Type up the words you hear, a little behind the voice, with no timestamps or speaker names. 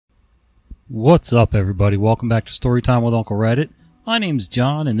What's up, everybody? Welcome back to Storytime with Uncle Reddit. My name's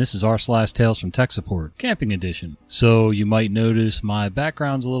John, and this is r/Tales from Tech Support, Camping Edition. So you might notice my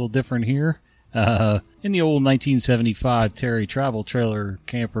background's a little different here. In the old 1975 Terry travel trailer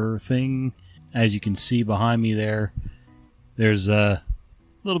camper thing, as you can see behind me there's a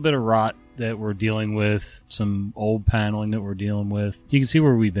little bit of rot that we're dealing with, some old paneling that we're dealing with. You can see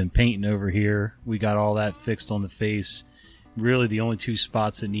where we've been painting over here. We got all that fixed on the face. Really, the only two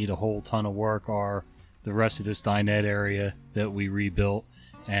spots that need a whole ton of work are the rest of this dinette area that we rebuilt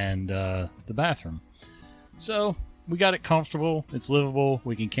and the bathroom. So, we got it comfortable. It's livable.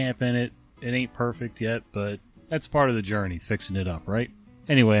 We can camp in it. It ain't perfect yet, but that's part of the journey, fixing it up, right?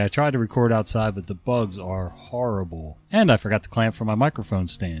 Anyway, I tried to record outside, but the bugs are horrible. And I forgot to clamp for my microphone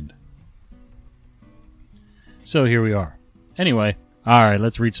stand. So, here we are. Anyway, alright,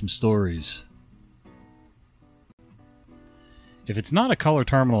 let's read some stories. If it's not a color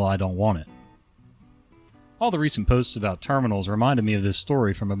terminal, I don't want it. All the recent posts about terminals reminded me of this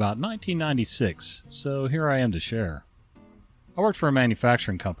story from about 1996, so here I am to share. I worked for a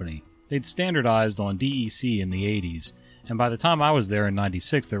manufacturing company. They'd standardized on DEC in the 80s, and by the time I was there in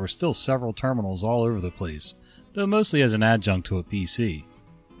 96, there were still several terminals all over the place, though mostly as an adjunct to a PC.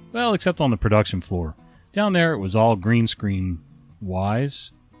 Well, except on the production floor. Down there it was all green screen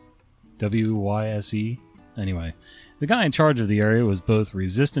WYSE? W-Y-S-E? Anyway, the guy in charge of the area was both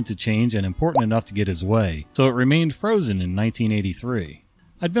resistant to change and important enough to get his way, so it remained frozen in 1983.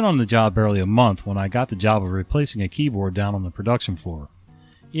 I'd been on the job barely a month when I got the job of replacing a keyboard down on the production floor.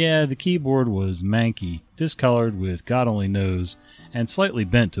 Yeah, the keyboard was manky, discolored with God only knows, and slightly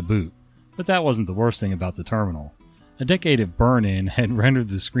bent to boot. But that wasn't the worst thing about the terminal. A decade of burn-in had rendered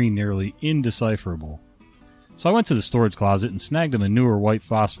the screen nearly indecipherable. So I went to the storage closet and snagged him a newer white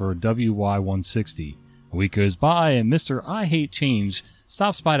phosphor WY160. A week goes by, and Mr. I Hate Change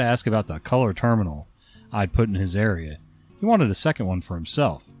stops by to ask about the color terminal I'd put in his area. He wanted a second one for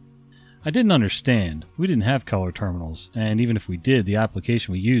himself. I didn't understand. We didn't have color terminals, and even if we did, the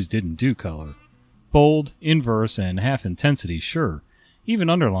application we used didn't do color. Bold, inverse, and half intensity, sure. Even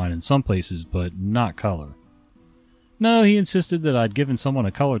underline in some places, but not color. No, he insisted that I'd given someone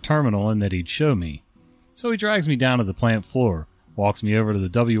a color terminal and that he'd show me. So he drags me down to the plant floor, walks me over to the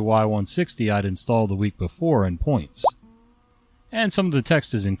WY160 I'd installed the week before, and points. And some of the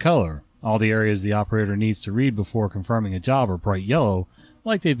text is in color. All the areas the operator needs to read before confirming a job are bright yellow,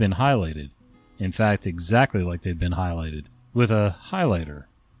 like they've been highlighted. In fact, exactly like they've been highlighted. With a highlighter.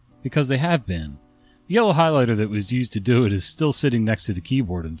 Because they have been. The yellow highlighter that was used to do it is still sitting next to the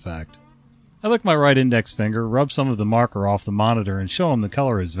keyboard, in fact. I lick my right index finger, rub some of the marker off the monitor, and show him the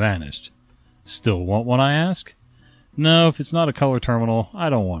color has vanished. Still want one, I ask? No, if it's not a color terminal, I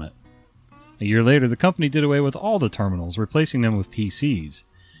don't want it. A year later, the company did away with all the terminals, replacing them with PCs.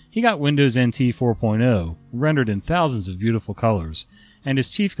 He got Windows NT 4.0, rendered in thousands of beautiful colors, and his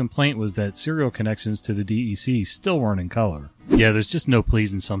chief complaint was that serial connections to the DEC still weren't in color. Yeah, there's just no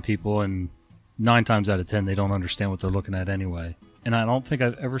pleasing some people, and 9 times out of 10 they don't understand what they're looking at anyway. And I don't think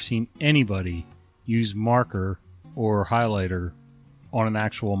I've ever seen anybody use marker or highlighter on an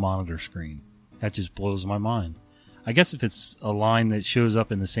actual monitor screen. That just blows my mind. I guess if it's a line that shows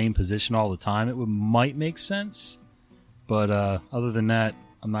up in the same position all the time, it might make sense. But other than that,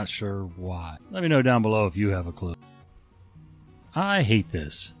 I'm not sure why. Let me know down below if you have a clue. I hate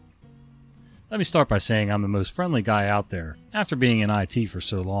this. Let me start by saying I'm the most friendly guy out there, after being in IT for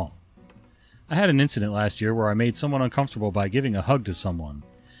so long. I had an incident last year where I made someone uncomfortable by giving a hug to someone.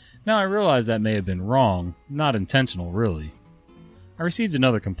 Now I realize that may have been wrong, not intentional really. I received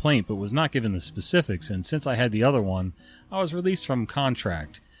another complaint but was not given the specifics, and since I had the other one, I was released from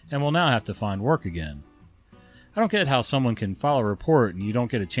contract and will now have to find work again. I don't get how someone can file a report and you don't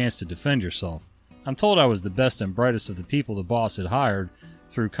get a chance to defend yourself. I'm told I was the best and brightest of the people the boss had hired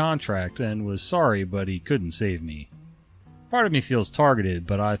through contract and was sorry, but he couldn't save me. Part of me feels targeted,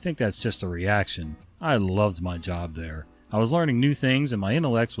 but I think that's just a reaction. I loved my job there. I was learning new things and my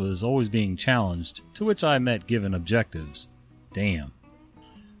intellect was always being challenged, to which I met given objectives. Damn.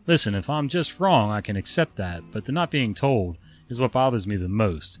 Listen, if I'm just wrong, I can accept that, but the not being told is what bothers me the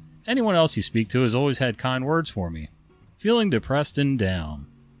most. Anyone else you speak to has always had kind words for me. Feeling depressed and down.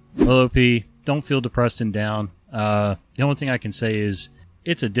 Well, OP, don't feel depressed and down. The only thing I can say is,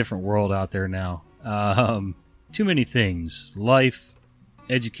 it's a different world out there now. Too many things. Life,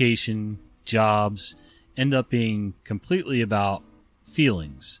 education, jobs, end up being completely about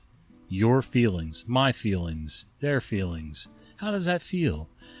feelings. Your feelings, my feelings, their feelings. How does that feel?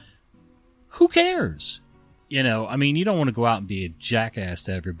 Who cares? You know, I mean, you don't want to go out and be a jackass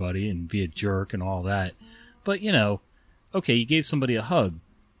to everybody and be a jerk and all that. But, you know, okay, you gave somebody a hug.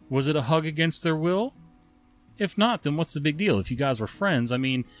 Was it a hug against their will? If not, then what's the big deal? If you guys were friends, I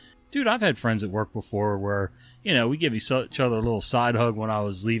mean, dude, I've had friends at work before where, we give each other a little side hug when I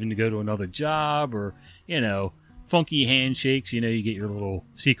was leaving to go to another job, or, funky handshakes. You get your little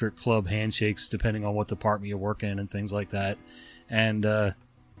secret club handshakes depending on what department you work in and things like that. And, I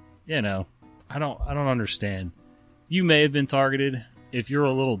don't understand. You may have been targeted if you're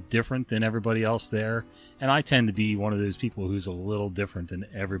a little different than everybody else there. And I tend to be one of those people who's a little different than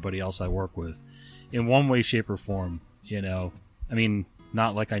everybody else I work with in one way, shape, or form. I mean,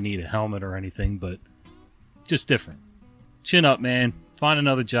 not like I need a helmet or anything, but just different. Chin up, man. Find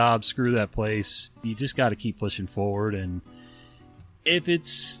another job. Screw that place. You just got to keep pushing forward. And if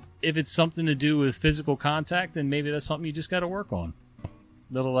it's something to do with physical contact, then maybe that's something you just got to work on. A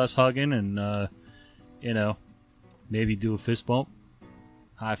little less hugging and, maybe do a fist bump,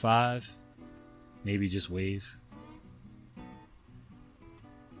 high five, maybe just wave.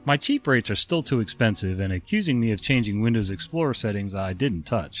 My cheap rates are still too expensive and accusing me of changing Windows Explorer settings I didn't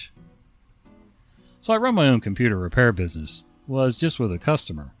touch. So I run my own computer repair business. Was just with a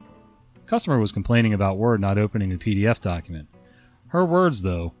customer. Customer was complaining about Word not opening the PDF document. Her words,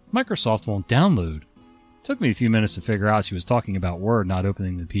 though, Microsoft won't download. Took me a few minutes to figure out she was talking about Word not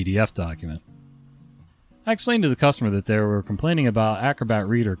opening the PDF document. I explained to the customer that they were complaining about Acrobat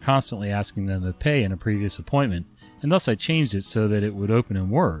Reader constantly asking them to pay in a previous appointment, and thus I changed it so that it would open in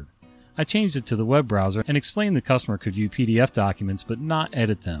Word. I changed it to the web browser and explained the customer could view PDF documents but not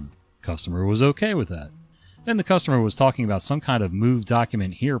edit them. Customer was okay with that. Then the customer was talking about some kind of Move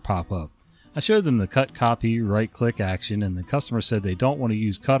Document Here pop-up. I showed them the cut, copy, right-click action, and the customer said they don't want to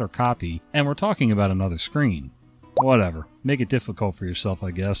use cut or copy, and we're talking about another screen. Whatever. Make it difficult for yourself, I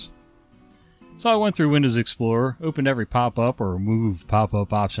guess. So I went through Windows Explorer, opened every pop-up or move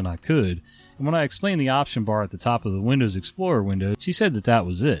pop-up option I could, and when I explained the option bar at the top of the Windows Explorer window, she said that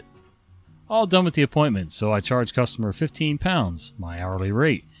was it. All done with the appointment, so I charged customer £15, my hourly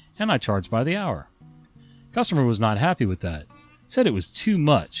rate, and I charged by the hour. Customer was not happy with that. Said it was too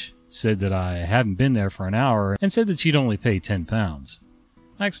much. Said that I hadn't been there for an hour and said that she'd only pay £10.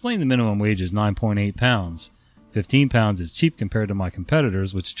 I explained the minimum wage is £9.8. £15 is cheap compared to my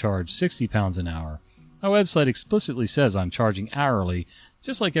competitors, which charge £60 an hour. My website explicitly says I'm charging hourly,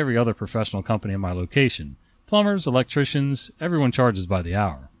 just like every other professional company in my location. Plumbers, electricians, everyone charges by the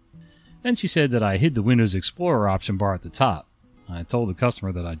hour. Then she said that I hid the Windows Explorer option bar at the top. I told the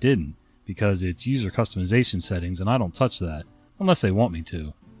customer that I didn't, because it's user customization settings and I don't touch that, unless they want me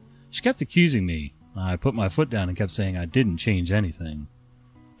to. She kept accusing me. I put my foot down and kept saying I didn't change anything.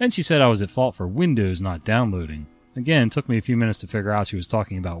 Then she said I was at fault for Windows not downloading. Again, it took me a few minutes to figure out she was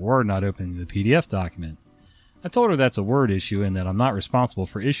talking about Word not opening the PDF document. I told her that's a Word issue and that I'm not responsible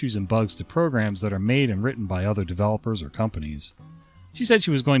for issues and bugs to programs that are made and written by other developers or companies. She said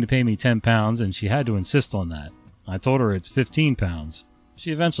she was going to pay me £10 and she had to insist on that. I told her it's £15.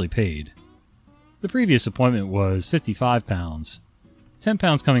 She eventually paid. The previous appointment was £55.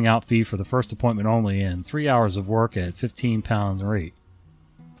 £10 coming out fee for the first appointment only and 3 hours of work at £15 rate.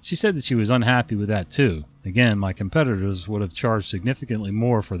 She said that she was unhappy with that too. Again, my competitors would have charged significantly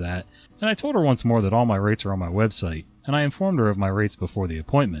more for that, and I told her once more that all my rates are on my website, and I informed her of my rates before the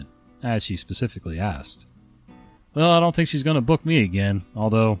appointment, as she specifically asked. Well, I don't think she's going to book me again,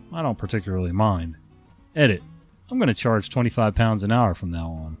 although I don't particularly mind. Edit. I'm going to charge £25 an hour from now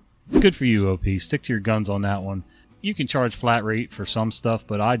on. Good for you, OP. Stick to your guns on that one. You can charge flat rate for some stuff,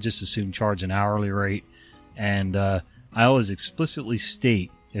 but I just assume charge an hourly rate, and I always explicitly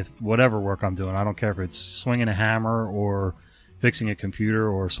state if whatever work I'm doing, I don't care if it's swinging a hammer or fixing a computer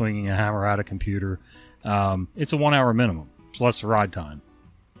or swinging a hammer at a computer, it's a 1 hour minimum, plus the ride time.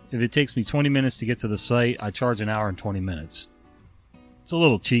 If it takes me 20 minutes to get to the site, I charge an hour and 20 minutes. It's a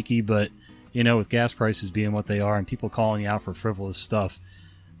little cheeky, but, with gas prices being what they are and people calling you out for frivolous stuff,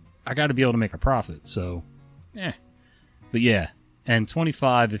 I got to be able to make a profit, so, But yeah, and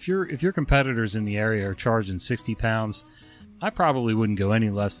 25, if your competitors in the area are charging £60, I probably wouldn't go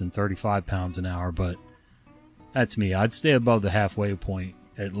any less than £35 an hour, but that's me. I'd stay above the halfway point,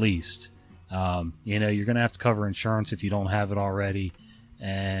 at least. You're going to have to cover insurance if you don't have it already,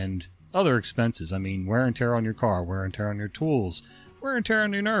 and other expenses. I mean, wear and tear on your car, wear and tear on your tools, wear and tear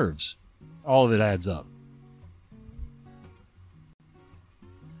on your nerves. All of it adds up.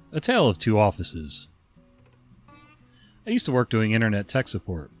 A Tale of Two Offices. I used to work doing internet tech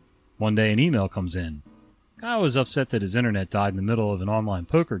support. One day an email comes in. Guy was upset that his internet died in the middle of an online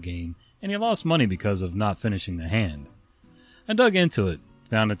poker game, and he lost money because of not finishing the hand. I dug into it,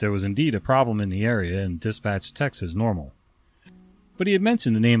 found that there was indeed a problem in the area, and dispatched techs as normal. But he had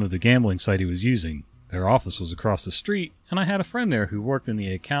mentioned the name of the gambling site he was using. Their office was across the street, and I had a friend there who worked in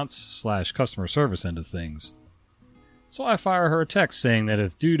the accounts/customer service end of things. So I fire her a text saying that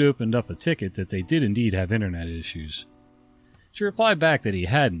if dude opened up a ticket that they did indeed have internet issues. She replied back that he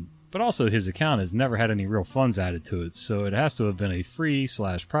hadn't, but also his account has never had any real funds added to it, so it has to have been a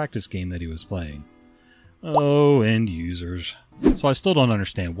free/practice game that he was playing. Oh, end users. So I still don't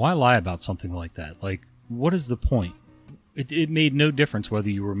understand. Why lie about something like that? Like, what is the point? It made no difference whether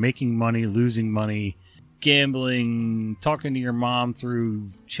you were making money, losing money, gambling, talking to your mom through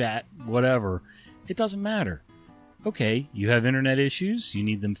chat, whatever. It doesn't matter. Okay, you have internet issues, you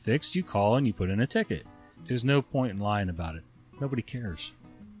need them fixed, you call and you put in a ticket. There's no point in lying about it. Nobody cares.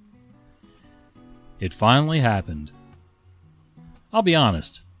 It finally happened. I'll be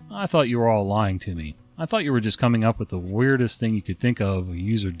honest, I thought you were all lying to me. I thought you were just coming up with the weirdest thing you could think of a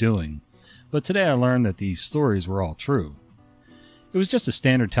user doing. But today I learned that these stories were all true. It was just a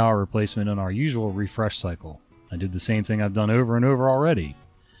standard tower replacement in our usual refresh cycle. I did the same thing I've done over and over already.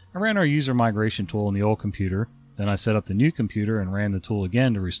 I ran our user migration tool in the old computer, then I set up the new computer and ran the tool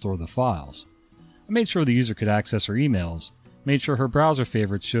again to restore the files. I made sure the user could access her emails, made sure her browser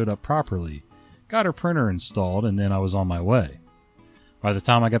favorites showed up properly, got her printer installed, and then I was on my way. By the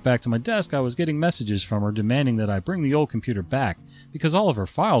time I got back to my desk, I was getting messages from her demanding that I bring the old computer back because all of her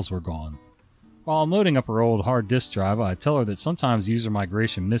files were gone. While I'm loading up her old hard disk drive, I tell her that sometimes user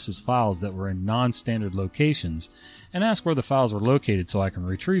migration misses files that were in non-standard locations and ask where the files were located so I can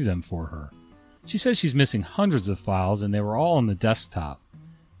retrieve them for her. She says she's missing hundreds of files and they were all on the desktop.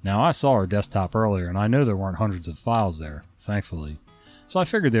 Now, I saw her desktop earlier and I know there weren't hundreds of files there, thankfully, so I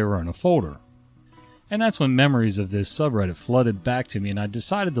figured they were in a folder. And that's when memories of this subreddit flooded back to me and I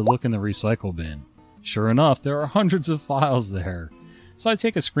decided to look in the recycle bin. Sure enough, there are hundreds of files there. So I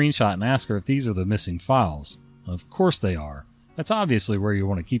take a screenshot and ask her if these are the missing files. Of course they are. That's obviously where you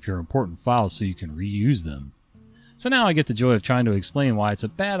want to keep your important files so you can reuse them. So now I get the joy of trying to explain why it's a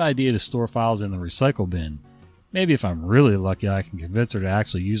bad idea to store files in the recycle bin. Maybe if I'm really lucky I can convince her to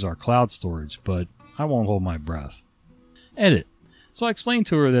actually use our cloud storage, but I won't hold my breath. Edit. So I explained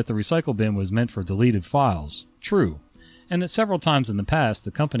to her that the recycle bin was meant for deleted files. True. And that several times in the past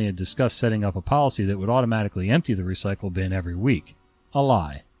the company had discussed setting up a policy that would automatically empty the recycle bin every week. A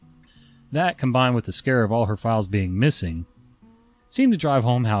lie. That, combined with the scare of all her files being missing, seemed to drive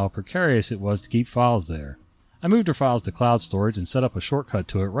home how precarious it was to keep files there. I moved her files to cloud storage and set up a shortcut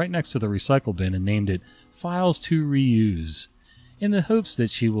to it right next to the recycle bin and named it Files to Reuse, in the hopes that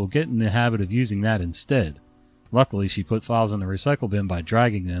she will get in the habit of using that instead. Luckily, she put files in the recycle bin by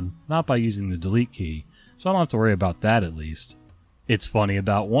dragging them, not by using the delete key, so I don't have to worry about that at least. It's funny,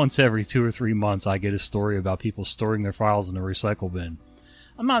 about once every 2 or 3 months I get a story about people storing their files in the recycle bin.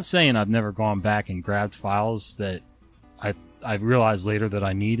 I'm not saying I've never gone back and grabbed files that I realized later that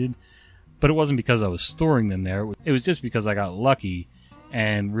I needed, but it wasn't because I was storing them there. It was just because I got lucky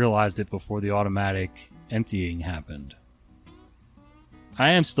and realized it before the automatic emptying happened. I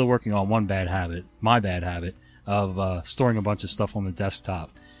am still working on my bad habit, of storing a bunch of stuff on the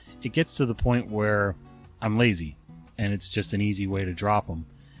desktop. It gets to the point where I'm lazy, and it's just an easy way to drop them.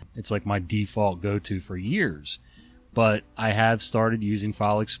 It's like my default go-to for years. But I have started using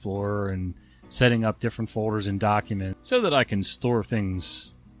File Explorer and setting up different folders and documents so that I can store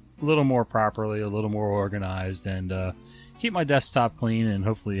things a little more properly, a little more organized, and keep my desktop clean and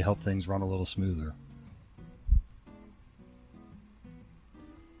hopefully help things run a little smoother.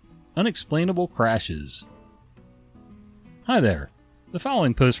 Unexplainable crashes. Hi there. The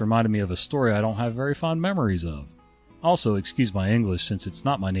following post reminded me of a story I don't have very fond memories of. Also, excuse my English since it's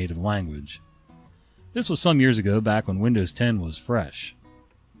not my native language. This was some years ago, back when Windows 10 was fresh.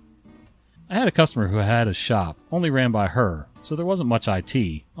 I had a customer who had a shop, only ran by her, so there wasn't much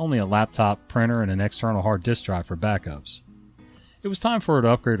IT, only a laptop, printer, and an external hard disk drive for backups. It was time for her to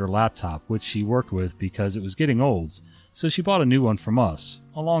upgrade her laptop, which she worked with because it was getting old, so she bought a new one from us,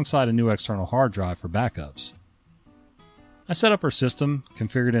 alongside a new external hard drive for backups. I set up her system,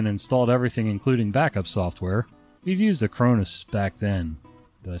 configured and installed everything including backup software. We've used Acronis back then.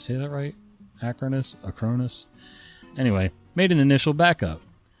 Did I say that right? Acronis? Anyway, made an initial backup.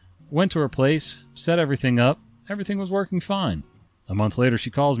 Went to her place, set everything up. Everything was working fine. A month later,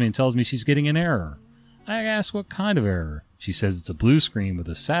 she calls me and tells me she's getting an error. I ask what kind of error. She says it's a blue screen with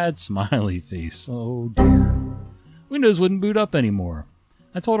a sad smiley face. Oh dear. Windows wouldn't boot up anymore.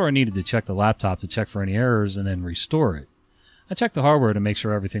 I told her I needed to check the laptop to check for any errors and then restore it. I checked the hardware to make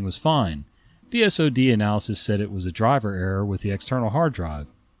sure everything was fine. BSOD analysis said it was a driver error with the external hard drive.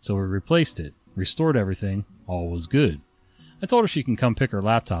 So we replaced it, restored everything, all was good. I told her she can come pick her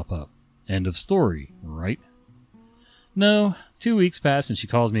laptop up. End of story, right? No, 2 weeks pass and she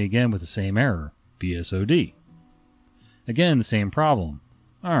calls me again with the same error. BSOD. Again, the same problem.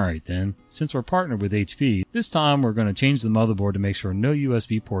 Alright then, since we're partnered with HP, this time we're going to change the motherboard to make sure no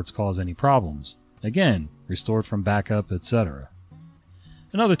USB ports cause any problems. Again, restored from backup, etc.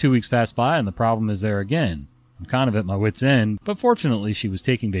 Another 2 weeks pass by and the problem is there again. I'm kind of at my wit's end, but fortunately she was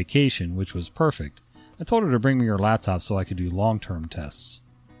taking vacation, which was perfect. I told her to bring me her laptop so I could do long-term tests.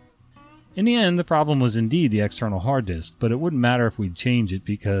 In the end, the problem was indeed the external hard disk, but it wouldn't matter if we'd change it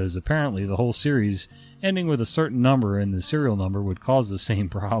because apparently the whole series ending with a certain number in the serial number would cause the same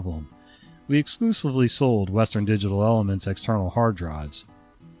problem. We exclusively sold Western Digital Elements external hard drives.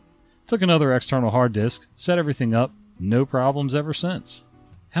 Took another external hard disk, set everything up, no problems ever since.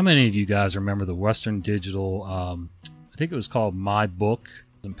 How many of you guys remember the Western Digital, I think it was called My Book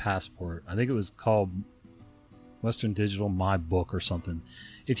and Passport. I think it was called Western Digital My Book or something.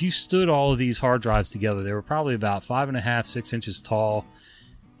 If you stood all of these hard drives together, they were probably about 5.5, 6 inches tall,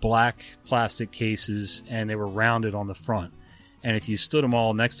 black plastic cases, and they were rounded on the front. And if you stood them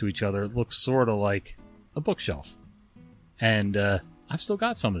all next to each other, it looked sort of like a bookshelf. And I've still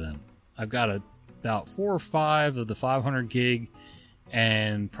got some of them. I've got about 4 or 5 of the 500 gig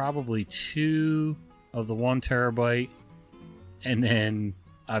and probably 2 of the 1 terabyte. And then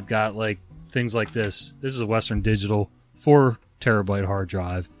I've got like things like this. This is a Western Digital 4 terabyte hard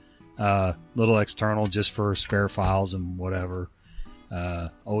drive. Little external just for spare files and whatever.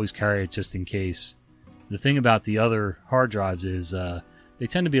 Always carry it just in case. The thing about the other hard drives is they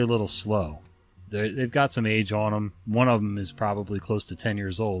tend to be a little slow. They've got some age on them. One of them is probably close to 10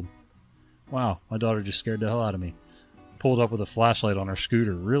 years old. Wow, my daughter just scared the hell out of me. Pulled up with a flashlight on her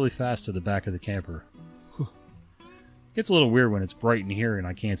scooter really fast to the back of the camper. Gets a little weird when it's bright in here and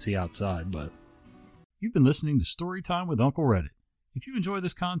I can't see outside, but... You've been listening to Storytime with Uncle Reddit. If you enjoy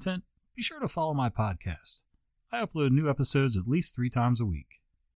this content, be sure to follow my podcast. I upload new episodes at least 3 times a week.